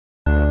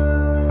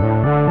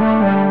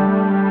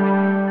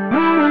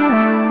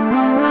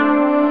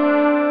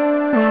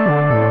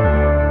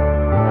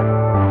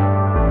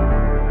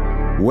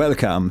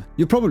Welcome!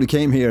 You probably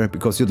came here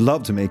because you'd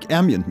love to make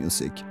ambient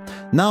music.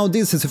 Now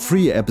this is a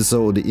free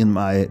episode in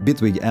my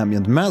Bitwig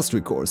Ambient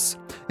Mastery course.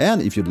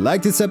 And if you'd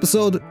like this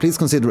episode, please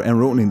consider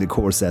enrolling the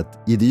course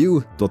at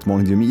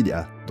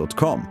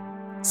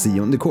edu.monitormedia.com. See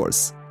you in the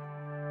course.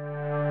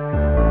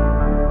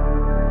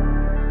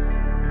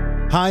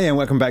 Hi and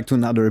welcome back to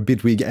another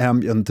Bitwig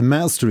Ambient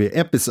Mastery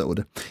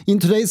episode. In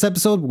today's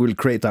episode we'll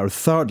create our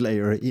third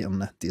layer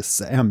in this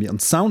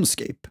ambient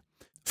soundscape.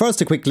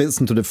 First a quick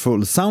listen to the full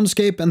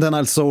soundscape and then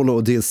I'll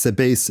solo this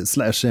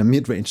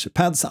bass/midrange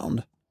pad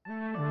sound.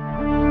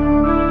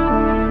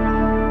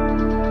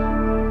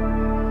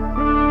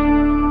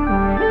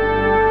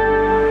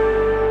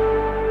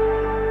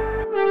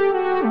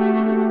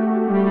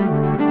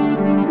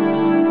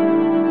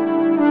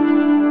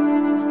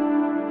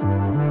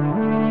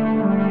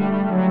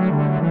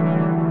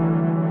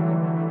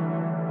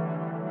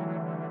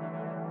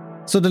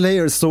 So the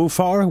layers so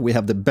far, we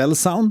have the bell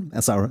sound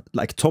as our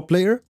top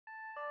layer.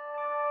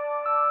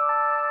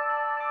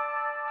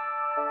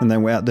 And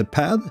then we add the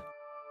pad.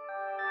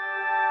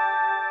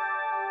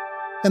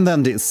 And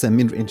then this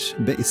mid-range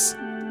bass.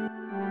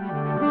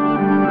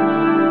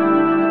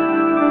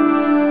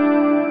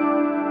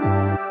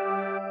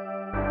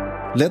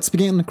 Let's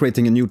begin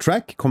creating a new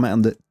track,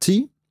 Command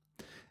T.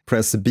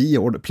 Press B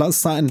or the plus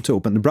sign to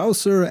open the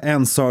browser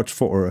and search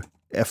for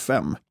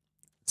FM.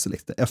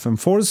 Select the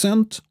FM4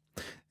 synth.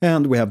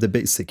 And we have the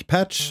basic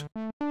patch.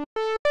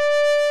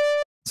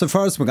 So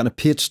first we're going to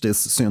pitch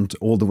this synth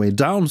all the way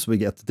down so we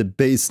get the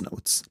bass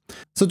notes.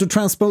 So to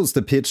transpose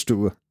the pitch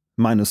to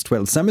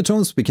 -12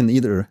 semitones, we can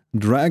either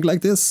drag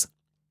like this,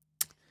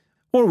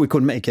 or we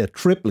could make a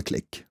triple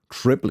click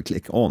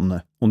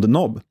on the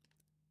knob,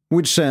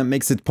 which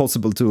makes it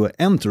possible to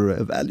enter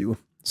a value.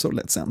 So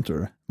let's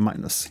enter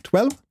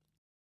 -12.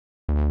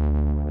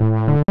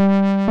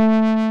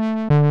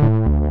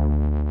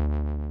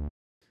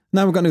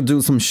 Now we're going to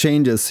do some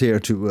changes here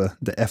to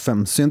the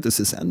FM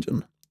synthesis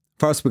engine.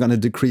 First we're going to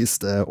decrease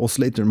the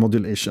oscillator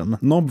modulation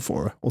knob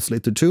for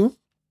oscillator 2.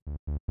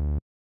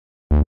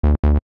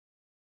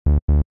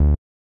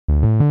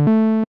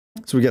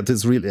 So we get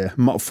this really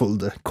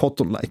muffled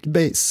cotton-like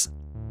bass.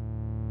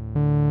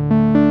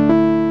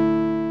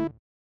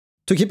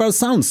 To keep our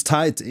sounds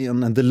tight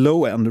in the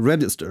low-end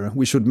register,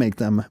 we should make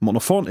them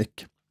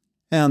monophonic.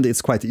 And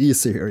it's quite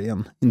easy here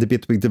in the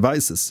Bitwig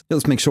devices.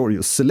 Just make sure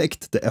you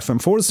select the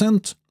FM4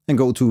 synth and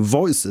go to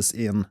Voices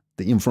in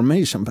the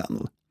information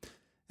panel.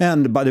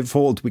 And by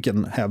default we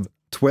can have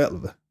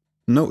 12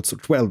 notes or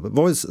 12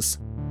 voices.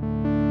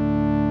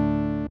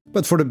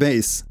 But for the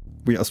bass,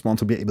 we just want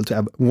to be able to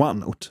have one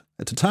note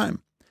at a time.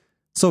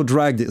 So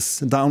drag this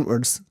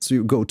downwards so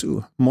you go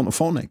to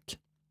monophonic.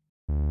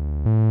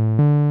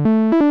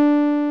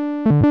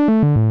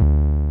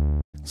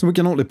 So we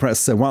can only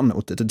press one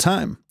note at a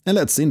time. And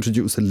let's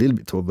introduce a little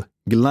bit of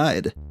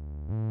glide.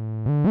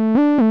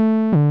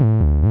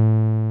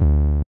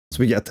 So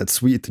we get that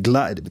sweet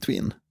glide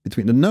between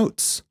the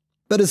notes.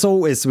 But as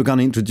always, we're going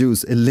to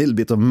introduce a little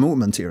bit of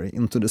movement here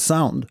into the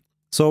sound.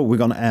 So we're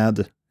going to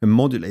add a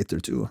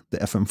modulator to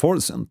the FM4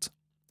 synth.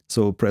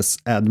 So press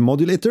Add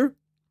Modulator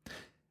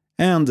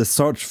and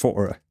search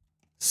for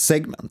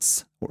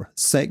segments or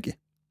seg.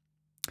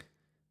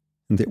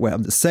 And there we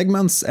have the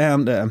segments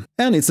and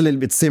it's a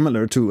little bit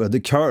similar to the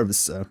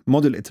curves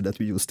modulator that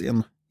we used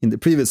in the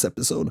previous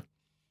episode.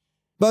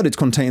 But it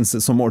contains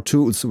some more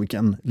tools so we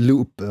can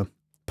loop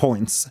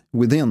points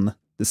within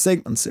the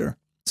segments here.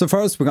 So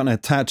first we're going to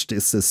attach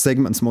this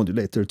segments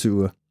modulator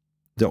to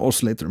the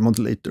oscillator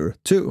modulator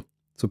 2.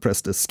 So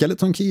press the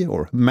skeleton key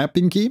or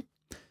mapping key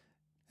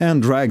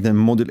and drag the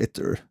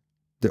modulator,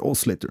 the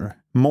oscillator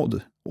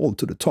mod, all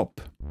to the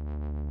top.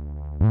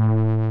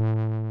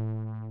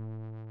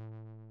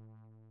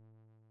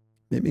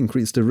 Maybe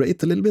increase the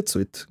rate a little bit so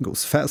it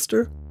goes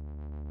faster.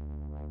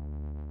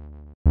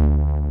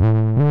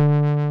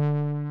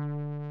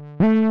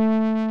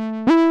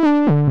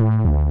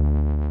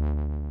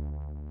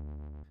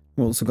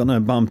 We're also gonna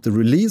bump the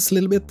release a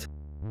little bit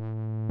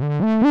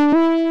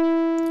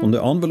on the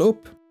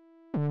envelope.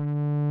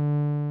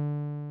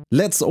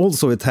 Let's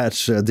also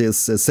attach this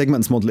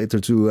segments modulator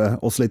to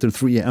oscillator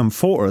 3 and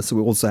 4, so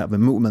we also have a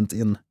movement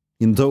in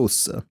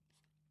those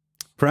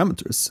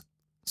parameters.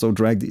 So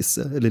drag this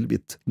a little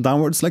bit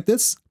downwards like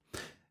this,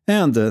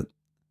 and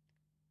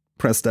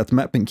press that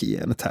mapping key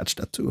and attach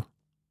that to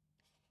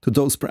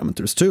those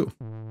parameters too.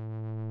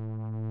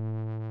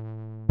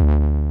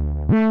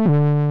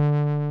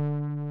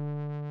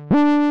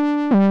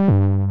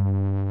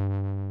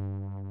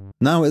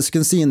 Now, as you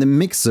can see in the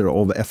mixer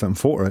of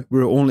FM4,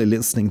 we're only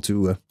listening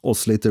to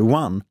oscillator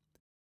 1.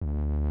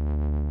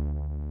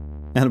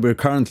 And we're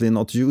currently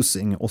not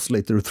using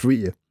oscillator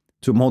 3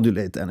 to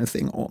modulate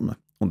anything on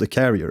the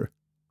carrier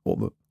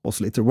of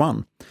oscillator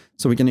 1.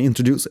 So we can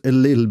introduce a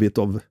little bit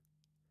of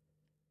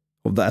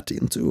that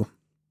into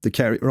the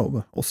carrier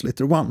of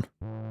oscillator 1.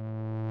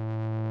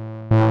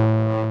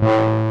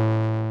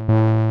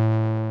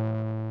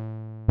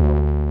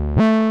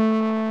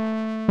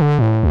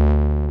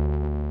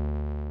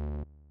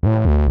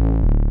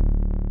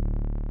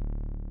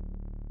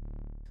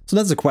 So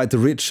that's a quite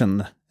rich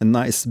and a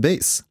nice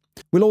bass.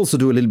 We'll also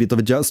do a little bit of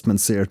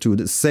adjustments here to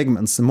the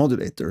segments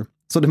modulator,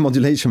 so the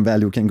modulation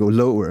value can go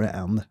lower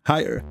and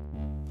higher.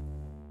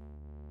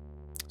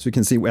 So you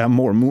can see we have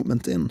more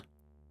movement in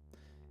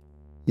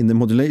the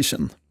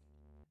modulation.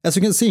 As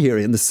you can see here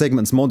in the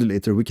segments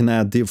modulator, we can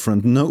add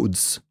different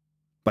nodes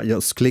by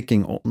just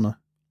clicking on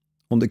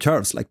the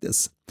curves like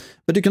this.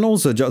 But you can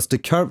also adjust the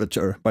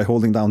curvature by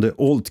holding down the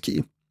Alt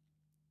key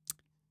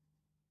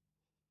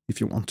if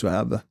you want to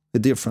have a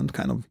different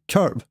kind of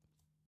curve.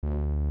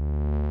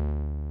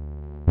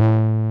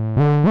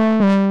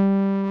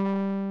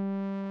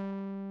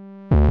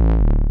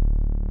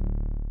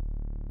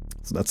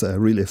 So that's a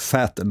really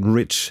fat and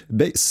rich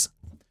bass.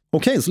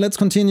 Okay, so let's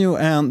continue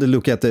and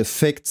look at the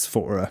effects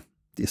for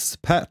this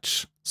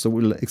patch. So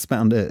we'll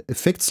expand the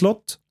effect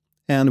slot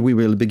and we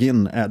will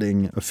begin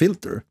adding a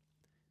filter.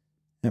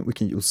 And we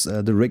can use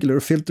the regular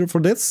filter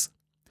for this.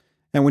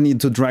 And we need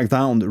to drag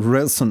down the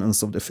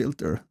resonance of the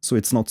filter so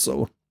it's not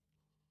so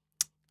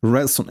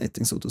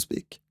resonating, so to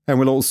speak. And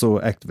we'll also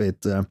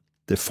activate the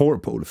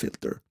 4-pole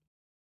filter.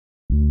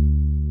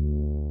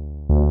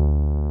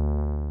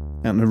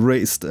 And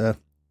raise the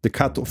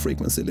cutoff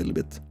frequency a little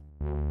bit.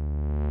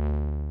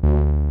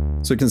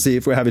 So you can see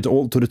if we have it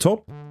all to the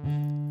top,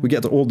 we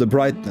get all the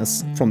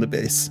brightness from the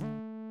bass.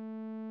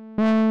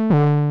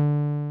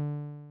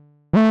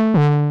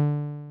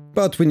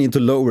 But we need to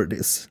lower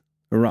this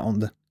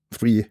around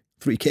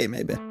 3K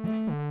maybe.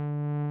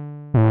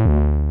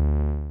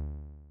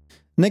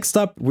 Next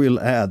up we'll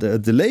add a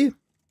delay.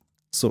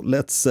 So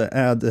let's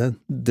add a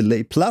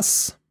delay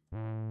plus.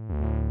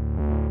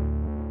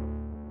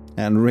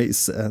 And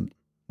raise the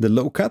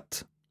low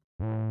cut.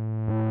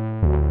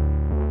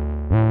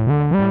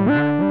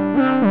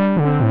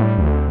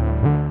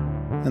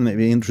 And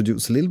maybe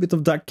introduce a little bit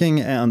of ducking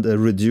and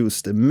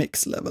reduce the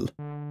mix level.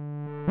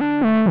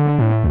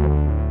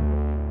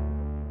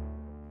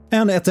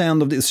 And at the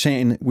end of this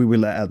chain we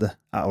will add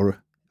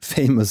our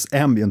famous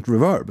ambient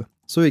reverb.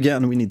 So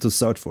again we need to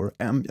search for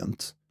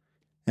ambient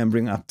and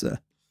bring up the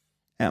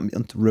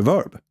ambient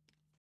reverb.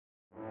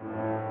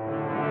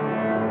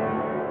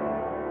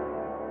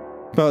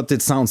 But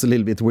it sounds a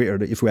little bit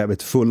weird if we have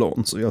it full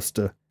on, so just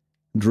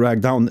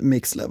drag down the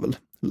mix level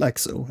like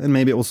so, and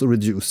maybe also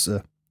reduce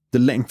the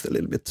length a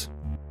little bit.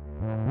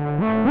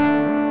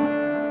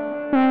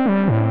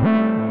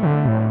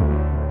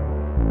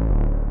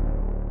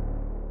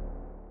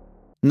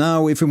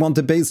 Now, if we want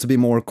the bass to be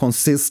more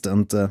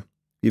consistent,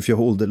 if you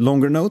hold the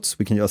longer notes,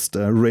 we can just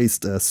raise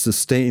the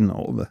sustain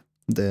of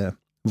the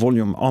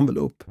volume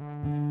envelope.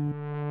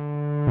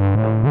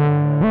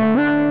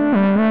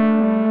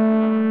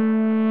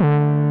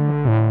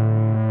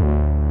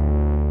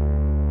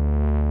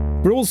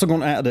 We're also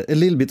going to add a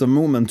little bit of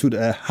movement to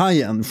the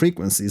high-end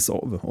frequencies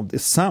of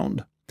this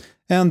sound.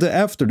 And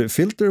after the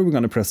filter, we're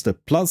going to press the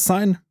plus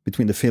sign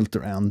between the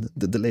filter and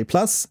the delay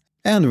plus.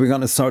 And we're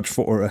going to search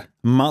for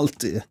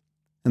multi.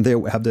 And there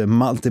we have the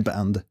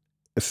Multiband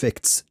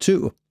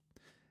FX-2.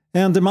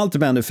 And the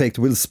multiband effect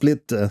will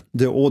split the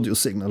audio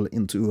signal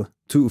into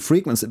 2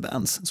 frequency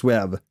bands. So we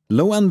have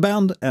low-end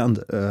band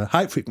and a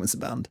high-frequency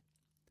band.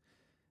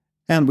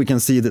 And we can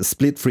see the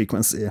split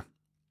frequency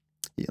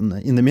in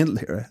the middle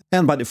here.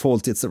 And by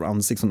default it's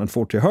around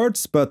 640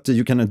 Hz, but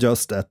you can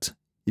adjust that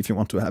if you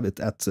want to have it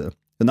at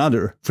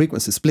another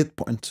frequency split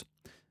point.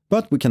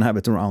 But we can have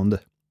it around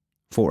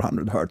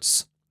 400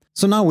 Hz.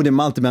 So now with the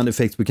multiband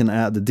effect we can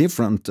add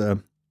different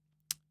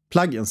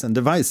plugins and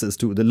devices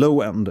to the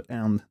low end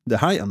and the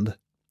high end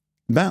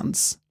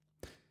bands.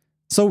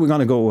 So we're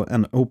gonna go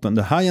and open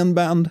the high end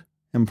band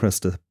and press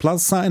the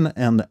plus sign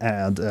and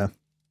add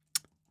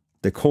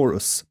the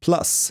chorus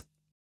plus.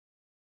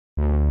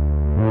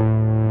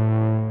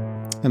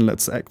 And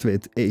let's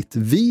activate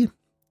 8V.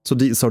 So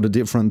these are the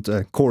different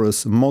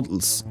chorus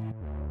models.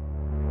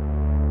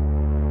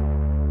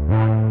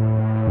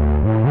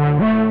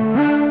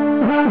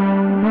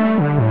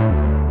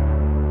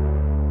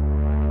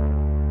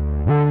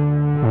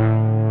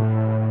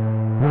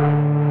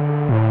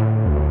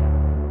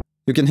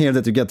 You can hear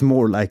that you get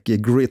more like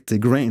gritty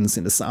grains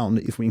in the sound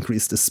if we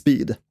increase the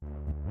speed.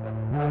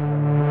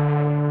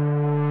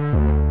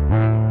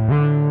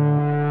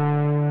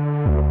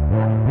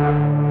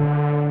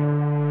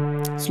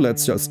 So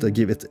let's just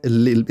give it a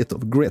little bit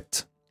of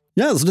grit.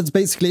 Yeah, so that's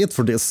basically it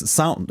for this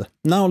sound.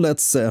 Now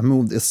let's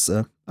move this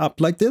up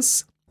like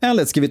this. And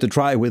let's give it a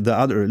try with the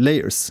other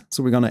layers.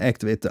 So we're gonna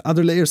activate the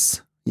other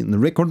layers in the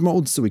record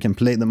mode so we can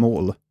play them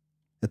all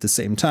at the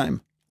same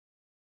time.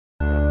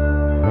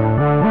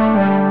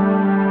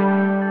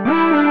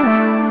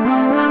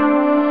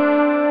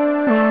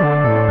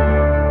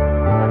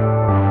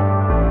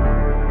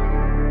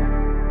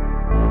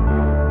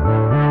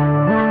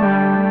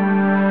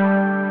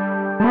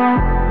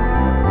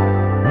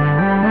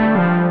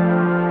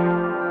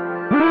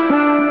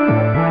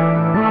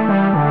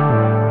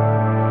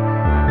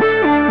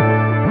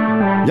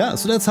 Yeah,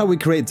 so that's how we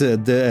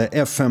created the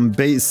FM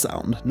bass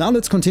sound. Now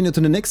let's continue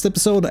to the next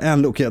episode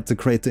and look at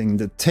creating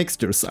the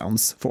texture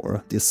sounds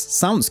for this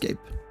soundscape.